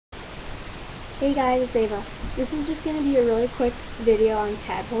Hey guys, it's Ava. This is just going to be a really quick video on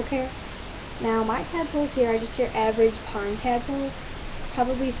tadpole care. Now my tadpoles here are just your average pond tadpoles,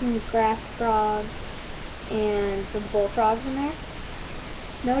 probably some grass frogs and some bullfrogs in there.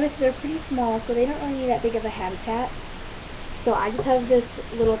 Notice they're pretty small, so they don't really need that big of a habitat. So I just have this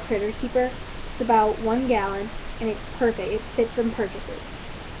little critter keeper. It's about 1 gallon and it's perfect. It fits them perfectly.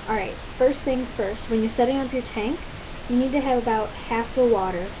 Alright, first things first, when you're setting up your tank, you need to have about half the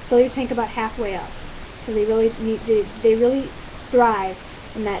water. Fill your tank about halfway up, because they really thrive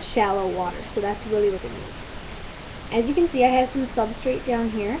in that shallow water. So that's really what they need. As you can see, I have some substrate down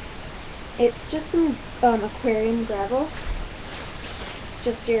here. It's just some aquarium gravel,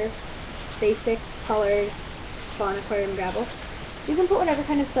 just your basic colored fun aquarium gravel. You can put whatever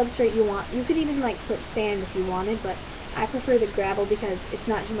kind of substrate you want. You could even put sand if you wanted, but I prefer the gravel because it's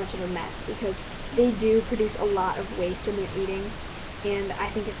not too much of a mess, because they do produce a lot of waste when they're eating, and I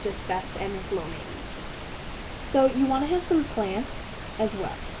think it's just best and it's low maintenance. So you want to have some plants as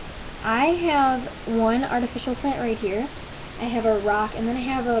well. I have one artificial plant right here. I have a rock, and then I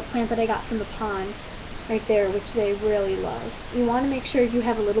have a plant that I got from the pond right there, which they really love. You want to make sure you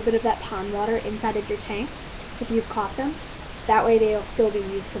have a little bit of that pond water inside of your tank if you've caught them. That way they'll still be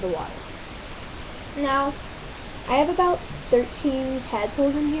used to the water. Now, I have about 13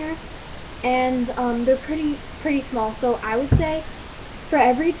 tadpoles in here, and they're pretty small, so I would say for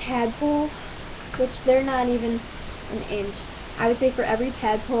every tadpole, which they're not even an inch, I would say for every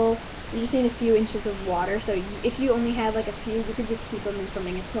tadpole you just need a few inches of water. So if you only have a few, you could just keep them in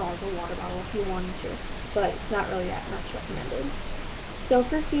something as small as a water bottle if you wanted to, but it's not really that much recommended. So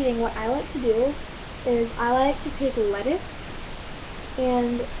for feeding, what I like to do is I like to take lettuce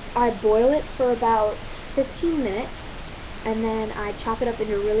and I boil it for about 15 minutes, and then I chop it up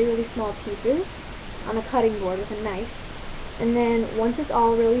into really small pieces on a cutting board with a knife. And then once it's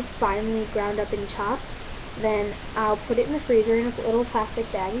all really finely ground up and chopped, then I'll put it in the freezer in a little plastic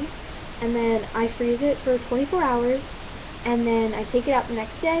baggie, and then I freeze it for 24 hours, and then I take it out the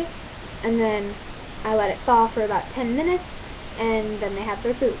next day, and then I let it thaw for about 10 minutes, and then they have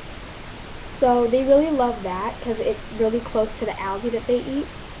their food. So they really love that because it's really close to the algae that they eat,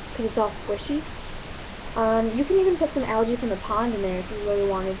 because it's all squishy. You can even put some algae from the pond in there if you really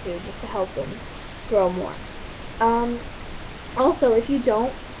wanted to, just to help them grow more. Also, if you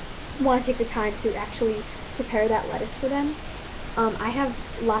don't want to take the time to actually prepare that lettuce for them, I have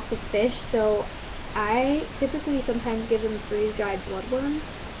lots of fish, so I typically sometimes give them freeze-dried bloodworms,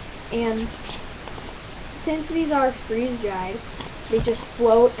 and since these are freeze-dried, they just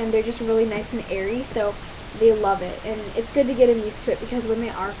float and they're just really nice and airy, so they love it, and it's good to get them used to it, because when they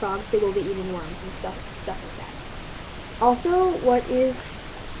are frogs, they will be eating worms and stuff like that. Also,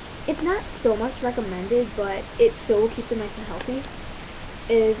 it's not so much recommended, but it still will keep them nice and healthy,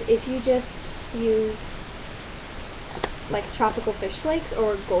 is if you just use tropical fish flakes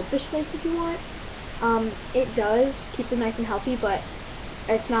or goldfish flakes if you want. It does keep them nice and healthy, but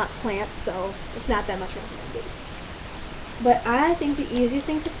it's not plants, so it's not that much recommended. But I think the easiest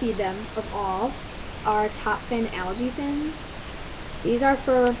thing to feed them of all are top fin algae fins. These are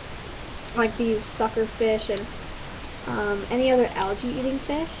for these sucker fish and any other algae eating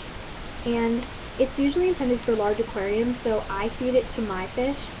fish, and it's usually intended for large aquariums, so I feed it to my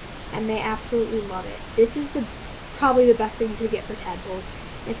fish and they absolutely love it. This is probably the best thing to get for tadpoles.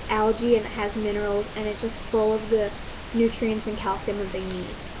 It's algae and it has minerals, and it's just full of the nutrients and calcium that they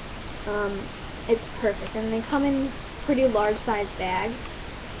need. It's perfect, and they come in pretty large sized bags,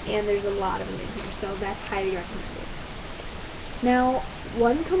 and there's a lot of them in here, so that's highly recommended. Now,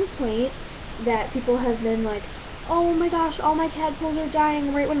 one complaint that people have been oh my gosh, all my tadpoles are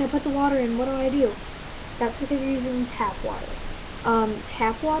dying right when I put the water in, what do I do? That's because you're using tap water.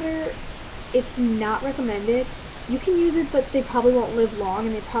 Tap water, it's not recommended. You can use it, but they probably won't live long,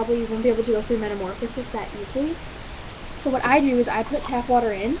 and they probably won't be able to go through metamorphosis that easily. So what I do is I put tap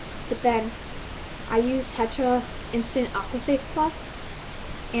water in, but then I use Tetra Instant Aquasafe Plus,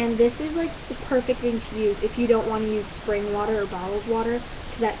 and this is the perfect thing to use if you don't want to use spring water or bottled water,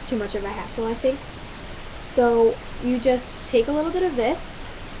 because that's too much of a hassle, I think. So you just take a little bit of this,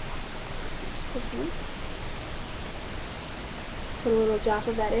 put a little drop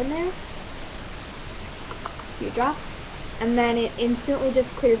of that in there, a few drops, and then it instantly just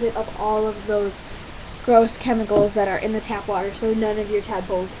clears it of all of those gross chemicals that are in the tap water, so none of your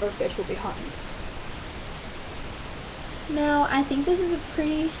tadpoles or fish will be harmed. Now, I think this is a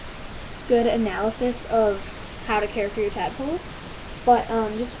pretty good analysis of how to care for your tadpoles, but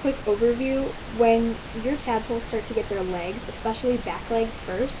just a quick overview. When your tadpoles start to get their legs, especially back legs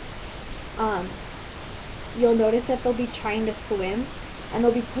first, you'll notice that they'll be trying to swim, and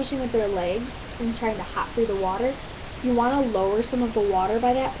they'll be pushing with their legs, and trying to hop through the water, you want to lower some of the water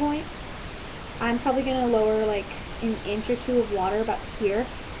by that point. I'm probably going to lower like an inch or two of water about here,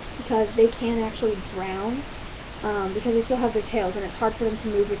 because they can actually drown, because they still have their tails and it's hard for them to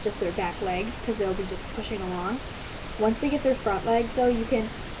move with just their back legs because they'll be just pushing along. Once they get their front legs though, you can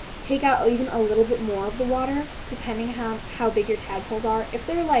take out even a little bit more of the water depending how big your tadpoles are. If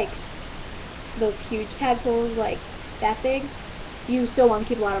they're like those huge tadpoles like that big, you still want to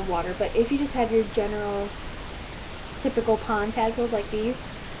keep a lot of water, but if you just have your general typical pond tadpoles like these,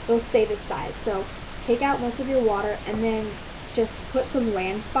 they'll stay this size. So take out most of your water and then just put some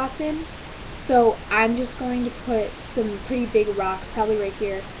land spots in. So I'm just going to put some pretty big rocks, probably right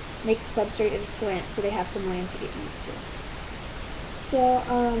here, make the substrate and slant so they have some land to get used to. So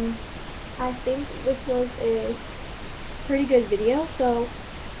I think this was a pretty good video. So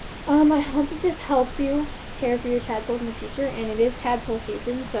I hope that this helps you care for your tadpoles in the future, and it is tadpole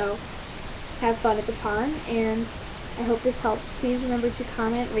season, so have fun at the pond, and I hope this helps. Please remember to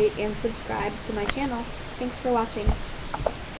comment, rate, and subscribe to my channel. Thanks for watching.